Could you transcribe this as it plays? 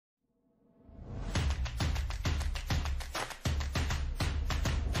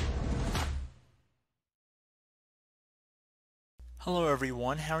Hello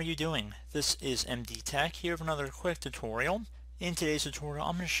everyone, how are you doing? This is MD Tech here with another quick tutorial. In today's tutorial,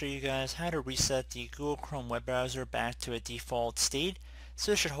 I'm going to show you guys how to reset the Google Chrome web browser back to a default state.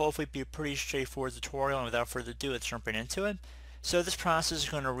 So this should hopefully be a pretty straightforward tutorial, and without further ado, let's jump right into it. So this process is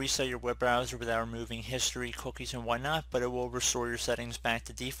going to reset your web browser without removing history, cookies, and whatnot, but it will restore your settings back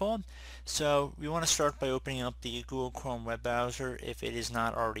to default. So we want to start by opening up the Google Chrome web browser if it is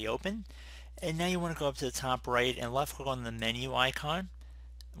not already open. And now you want to go up to the top right and left click on the menu icon.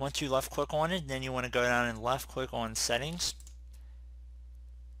 Once you left click on it, then you want to go down and left click on settings.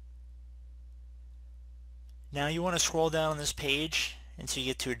 Now you want to scroll down on this page until you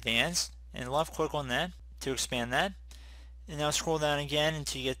get to advanced and left click on that to expand that. And now scroll down again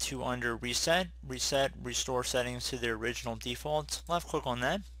until you get to under reset, restore settings to their original defaults. Left click on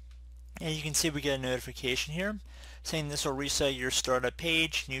that. And you can see we get a notification here saying this will reset your startup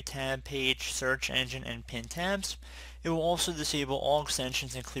page, new tab page, search engine, and pin tabs. It will also disable all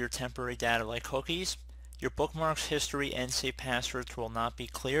extensions and clear temporary data like cookies. Your bookmarks, history, and saved passwords will not be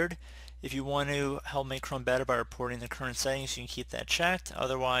cleared. If you want to help make Chrome better by reporting the current settings, you can keep that checked.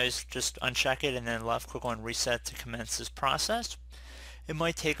 Otherwise, just uncheck it and then left click on reset to commence this process. It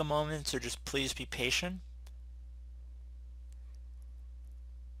might take a moment, so just please be patient.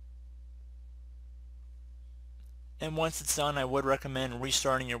 And once it's done, I would recommend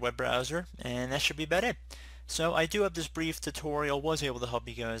restarting your web browser, and that should be about it. So I do hope this brief tutorial was able to help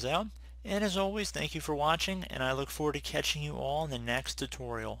you guys out. And as always, thank you for watching, and I look forward to catching you all in the next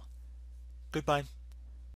tutorial. Goodbye.